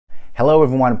Hello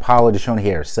everyone, Paulo Deshon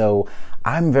here. So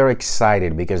I'm very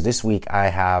excited because this week I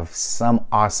have some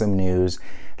awesome news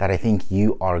that I think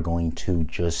you are going to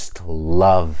just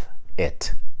love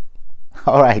it.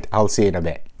 All right, I'll see you in a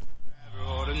bit.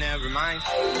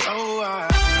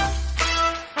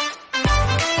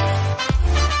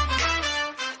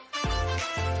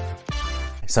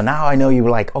 So now I know you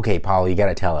were like, okay, Paulo, you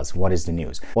gotta tell us, what is the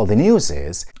news? Well, the news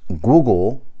is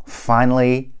Google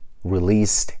finally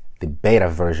released the beta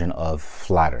version of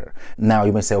Flutter. Now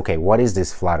you may say, okay, what is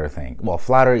this Flutter thing? Well,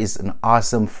 Flutter is an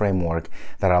awesome framework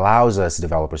that allows us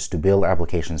developers to build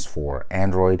applications for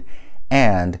Android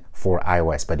and for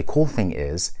iOS. But the cool thing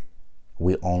is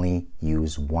we only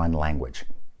use one language.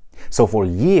 So for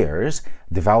years,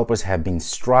 developers have been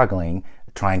struggling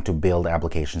trying to build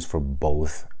applications for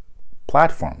both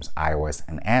platforms, iOS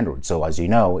and Android. So as you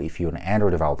know, if you're an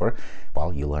Android developer,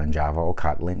 well, you learn Java or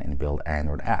Kotlin and build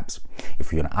Android apps.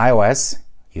 If you're an iOS,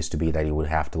 used to be that you would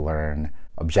have to learn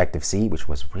Objective-C, which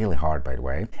was really hard, by the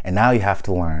way. And now you have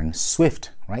to learn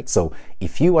Swift, right? So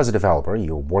if you as a developer,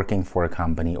 you're working for a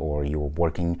company or you're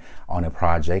working on a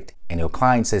project and your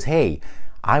client says, hey,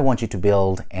 I want you to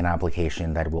build an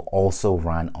application that will also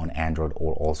run on Android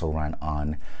or also run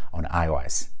on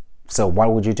iOS. So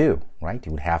what would you do, right?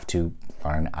 You would have to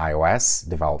learn iOS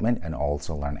development and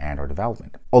also learn Android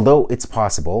development. Although it's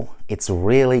possible, it's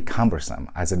really cumbersome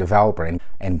as a developer.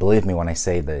 And believe me when I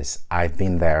say this, I've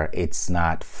been there, it's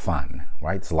not fun,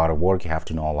 right? It's a lot of work, you have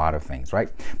to know a lot of things, right?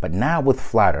 But now with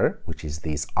Flutter, which is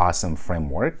this awesome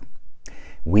framework,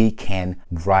 we can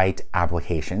write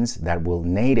applications that will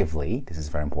natively, this is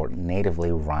very important,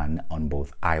 natively run on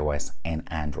both iOS and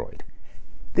Android.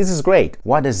 This is great.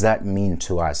 What does that mean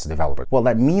to us developers? Well,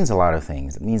 that means a lot of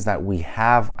things. It means that we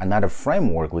have another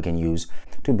framework we can use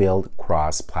to build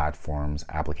cross-platforms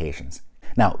applications.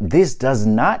 Now, this does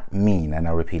not mean, and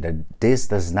I repeat that this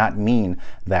does not mean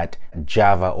that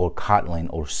Java or Kotlin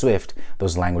or Swift,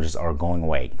 those languages are going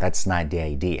away. That's not the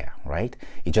idea, right?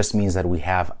 It just means that we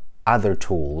have other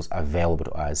tools available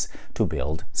to us to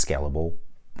build scalable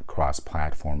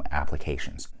cross-platform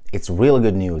applications. It's really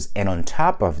good news. And on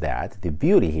top of that, the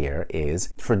beauty here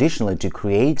is traditionally to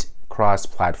create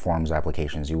cross-platforms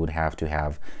applications, you would have to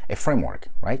have a framework,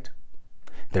 right?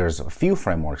 There's a few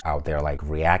frameworks out there like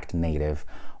React Native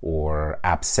or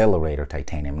Appcelerator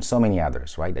Titanium and so many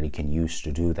others, right, that you can use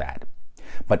to do that.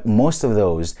 But most of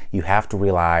those, you have to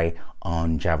rely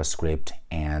on JavaScript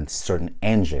and certain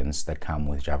engines that come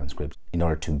with JavaScript in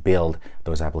order to build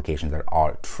those applications that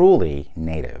are truly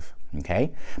native.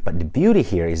 Okay, but the beauty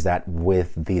here is that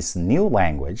with this new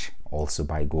language, also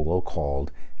by Google,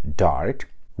 called Dart,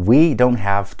 we don't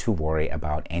have to worry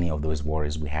about any of those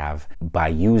worries we have by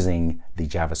using the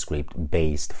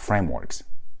JavaScript-based frameworks.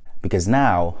 Because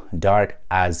now, Dart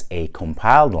as a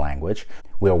compiled language,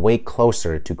 we are way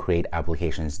closer to create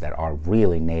applications that are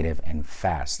really native and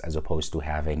fast, as opposed to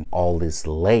having all these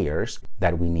layers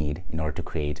that we need in order to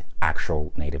create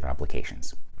actual native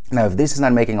applications. Now, if this is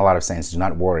not making a lot of sense, do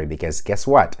not worry, because guess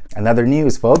what? Another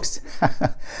news, folks.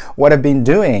 What I've been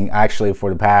doing actually for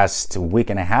the past week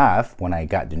and a half when I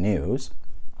got the news,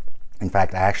 in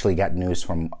fact, I actually got news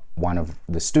from one of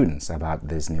the students about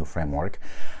this new framework.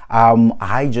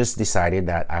 I just decided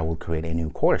that I will create a new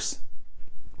course.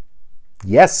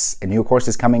 Yes, a new course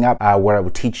is coming up where I will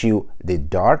teach you the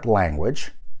Dart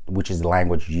language, which is the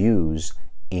language used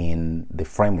in the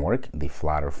framework, the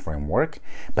Flutter framework.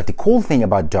 But the cool thing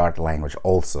about Dart language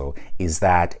also is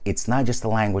that it's not just a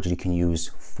language you can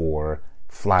use for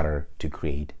Flutter to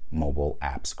create mobile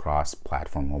apps,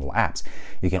 cross-platform mobile apps.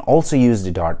 You can also use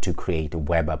the Dart to create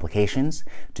web applications,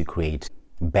 to create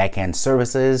backend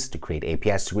services, to create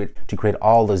APIs, to create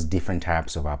all those different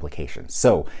types of applications.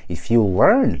 So if you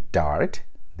learn Dart,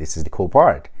 this is the cool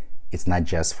part. It's not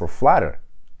just for Flutter.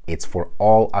 It's for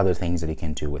all other things that you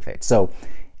can do with it. So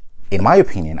in my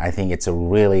opinion, I think it's a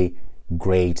really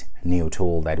great new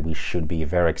tool that we should be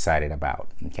very excited about,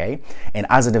 okay? And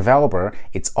as a developer,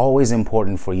 it's always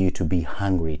important for you to be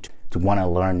hungry, to want to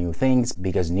learn new things,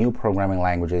 because new programming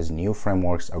languages, new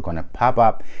frameworks are going to pop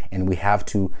up, and we have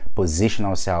to position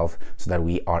ourselves so that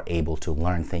we are able to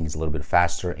learn things a little bit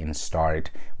faster and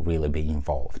start really being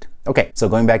involved. Okay, so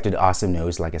going back to the awesome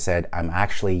news, like I said, I'm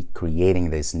actually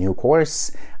creating this new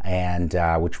course, and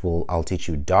I'll teach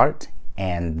you Dart,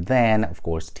 and then of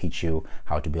course teach you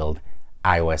how to build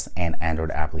iOS and Android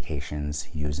applications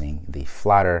using the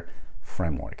Flutter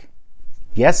framework.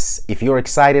 Yes, if you're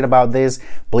excited about this,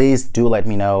 please do let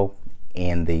me know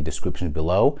in the description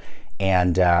below.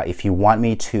 And if you want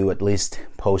me to at least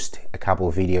post a couple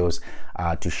of videos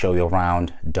to show you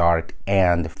around Dart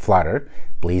and Flutter,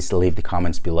 please leave the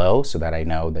comments below so that I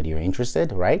know that you're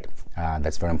interested, right?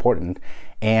 That's very important.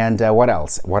 And what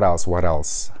else?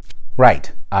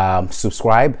 Right,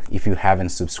 subscribe if you haven't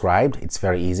subscribed. It's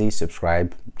very easy.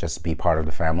 Subscribe, just be part of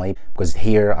the family, because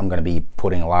here I'm going to be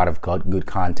putting a lot of good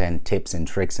content, tips and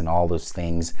tricks and all those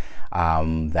things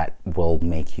that will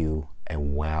make you a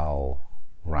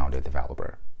well-rounded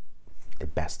developer, the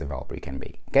best developer you can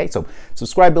be. Okay, so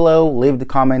subscribe below, leave the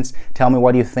comments, tell me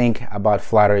what you think about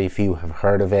Flutter if you have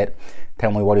heard of it.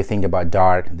 Tell me what you think about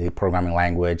Dart, the programming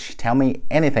language. Tell me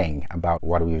anything about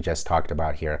what we've just talked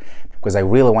about here, because I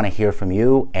really want to hear from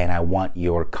you, and I want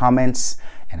your comments,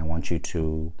 and I want you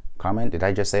to comment. Did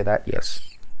I just say that? Yes,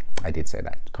 I did say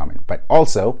that, comment. But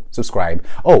also subscribe.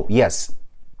 Oh, yes.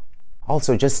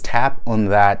 Also, just tap on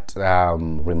that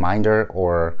reminder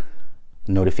or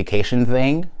notification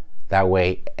thing. That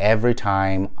way, every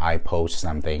time I post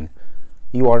something,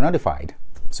 you are notified,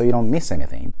 so you don't miss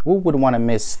anything. Who would want to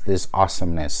miss this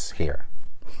awesomeness here?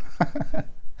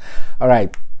 All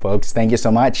right, folks, thank you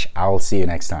so much. I'll see you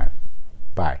next time.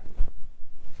 Bye.